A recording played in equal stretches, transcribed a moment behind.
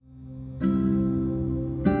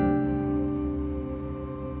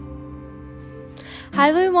Hi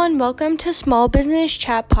everyone, welcome to Small Business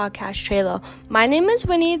Chat Podcast trailer. My name is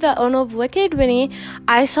Winnie, the owner of Wicked Winnie.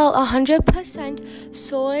 I sell 100%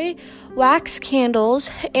 soy wax candles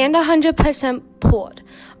and 100% poured.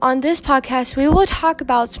 On this podcast, we will talk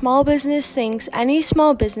about small business things, any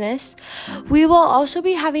small business. We will also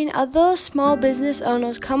be having other small business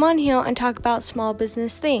owners come on here and talk about small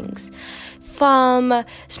business things. From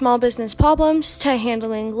small business problems to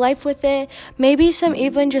handling life with it, maybe some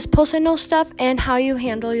even just personal stuff and how you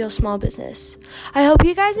handle your small business. I hope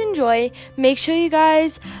you guys enjoy. Make sure you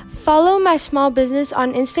guys follow my small business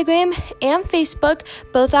on Instagram and Facebook,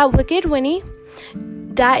 both at Wicked Winnie.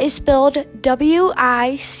 That is spelled WICKD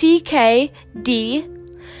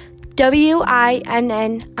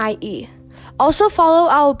Also follow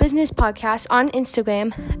our business podcast on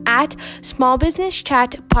Instagram at Small Business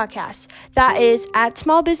Chat Podcast. That is at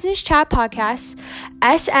Small Business Chat Podcast,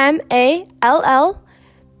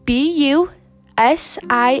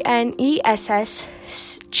 SMALLBUSINESS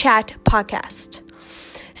Chat Podcast.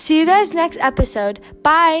 See you guys next episode.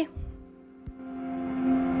 Bye.